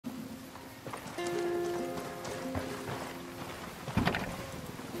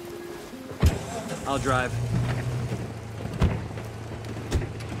I'll drive.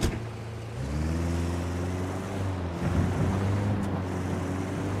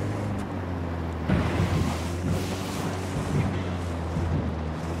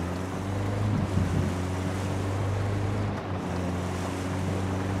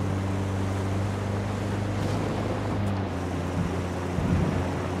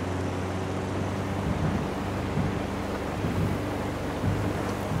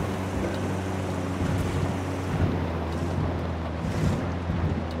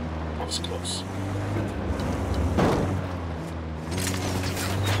 Close.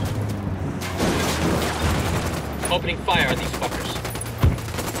 Opening fire on these fuckers.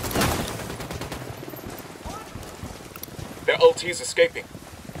 Their LT's escaping.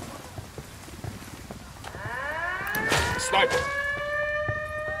 Sniper.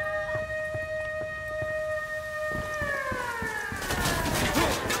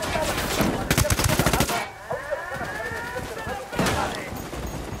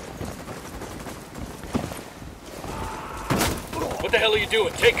 What the hell are you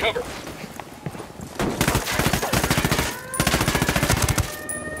doing? Take cover.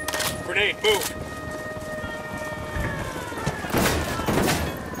 Grenade, move.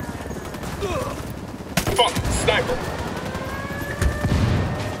 Fuck, sniper.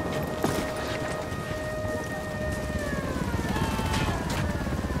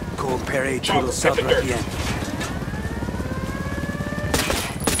 Coopere to the south at the end.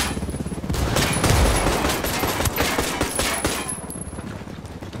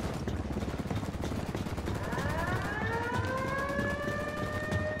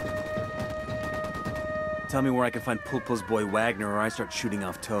 Tell me where I can find Pulpo's boy Wagner or I start shooting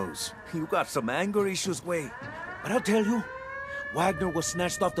off toes. You got some anger issues, Way. But I'll tell you, Wagner was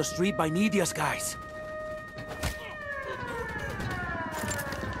snatched off the street by Nidia's guys.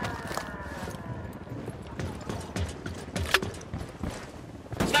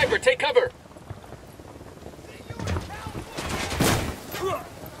 Sniper, take cover!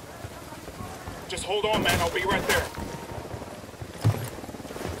 Just hold on, man. I'll be right there.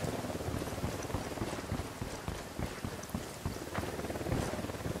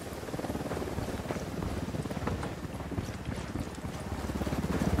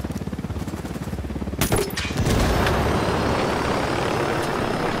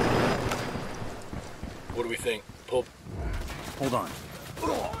 What do we think? Pulp? Hold on.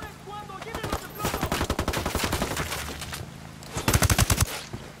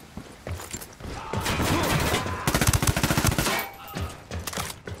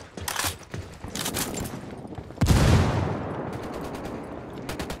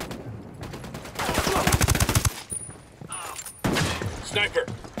 Sniper!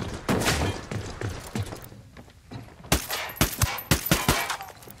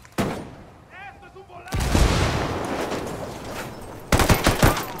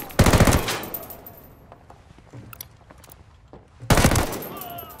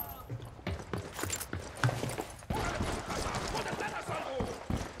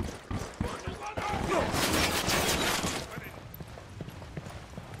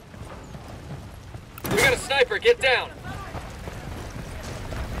 We got a sniper, get down!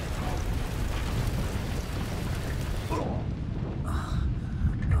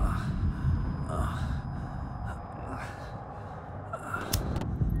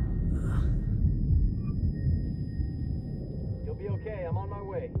 You'll be okay, I'm on my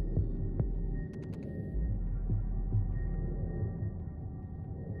way.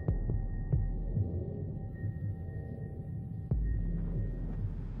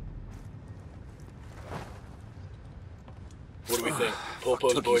 What do we think?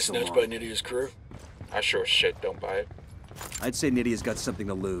 Pulpo's boy snatched by Nidia's crew? I sure as shit don't buy it. I'd say Nidia's got something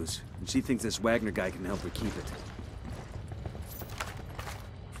to lose, and she thinks this Wagner guy can help her keep it.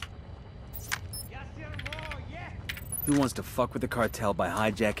 Who wants to fuck with the cartel by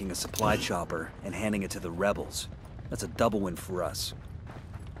hijacking a supply chopper and handing it to the rebels? That's a double win for us.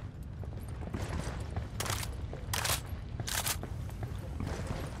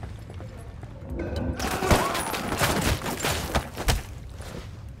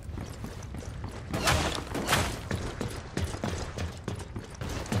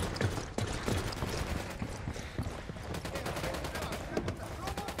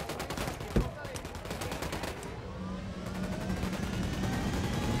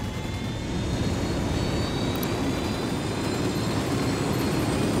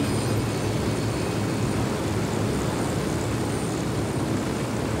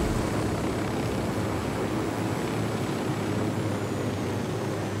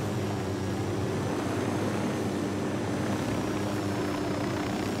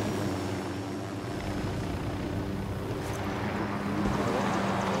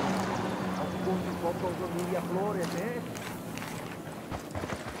 Nidia Flores, eh?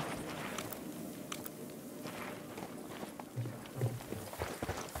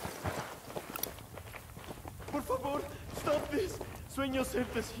 Por favor, stop this. Sueño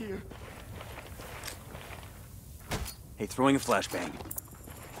sent us here. Hey, throwing a flashbang.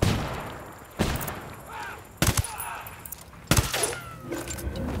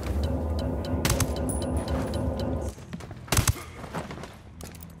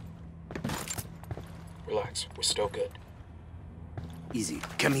 Relax, we're still good. Easy.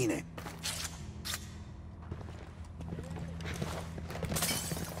 Camine.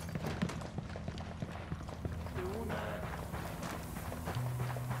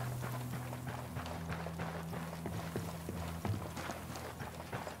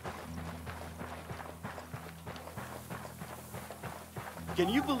 Can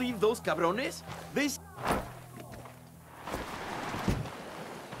you believe those cabrones?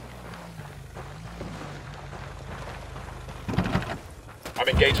 I'm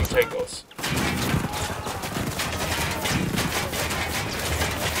engaging tangos.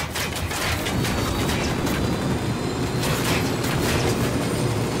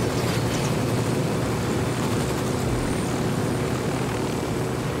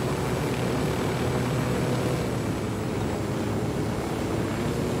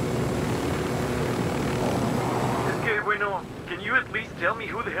 Can you at least tell me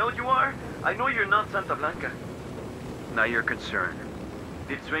who the hell you are? I know you're not Santa Blanca. Not your concern.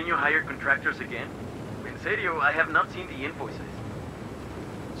 Did Sueño hire contractors again? En serio, I have not seen the invoices.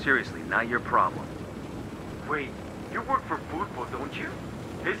 Seriously, not your problem. Wait, you work for Pulpo, don't you?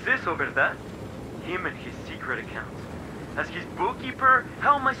 Es eso, verdad? Him and his secret accounts. As his bookkeeper,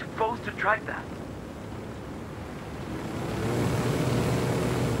 how am I supposed to track that?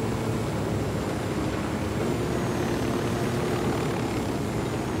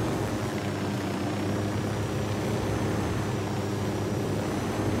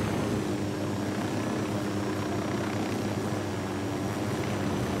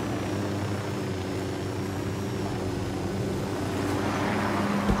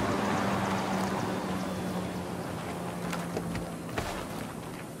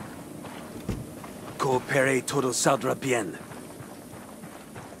 Coopere todo saldrá bien.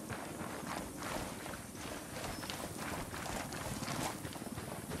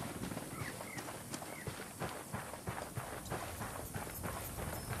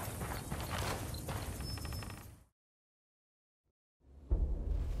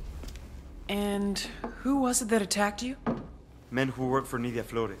 And who was it that attacked you? Men who work for Nidia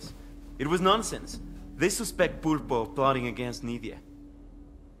Flores. It was nonsense. They suspect Pulpo of plotting against Nidia.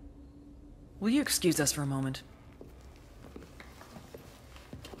 Will you excuse us for a moment?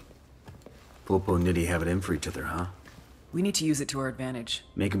 Pulpo and Nitty have it in for each other, huh? We need to use it to our advantage.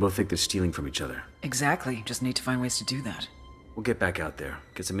 Make them both think they're stealing from each other. Exactly. Just need to find ways to do that. We'll get back out there.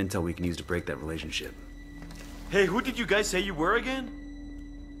 Get some intel we can use to break that relationship. Hey, who did you guys say you were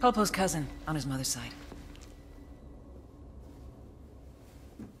again? Pulpo's cousin, on his mother's side.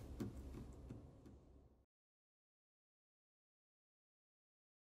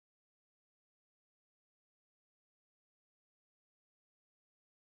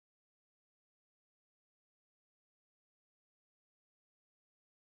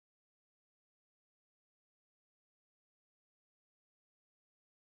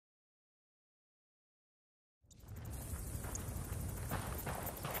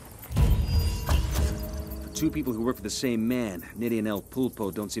 Two people who work for the same man, Nitty and El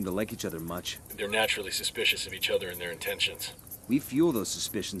Pulpo, don't seem to like each other much. They're naturally suspicious of each other and their intentions. We fuel those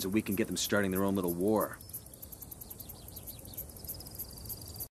suspicions and we can get them starting their own little war.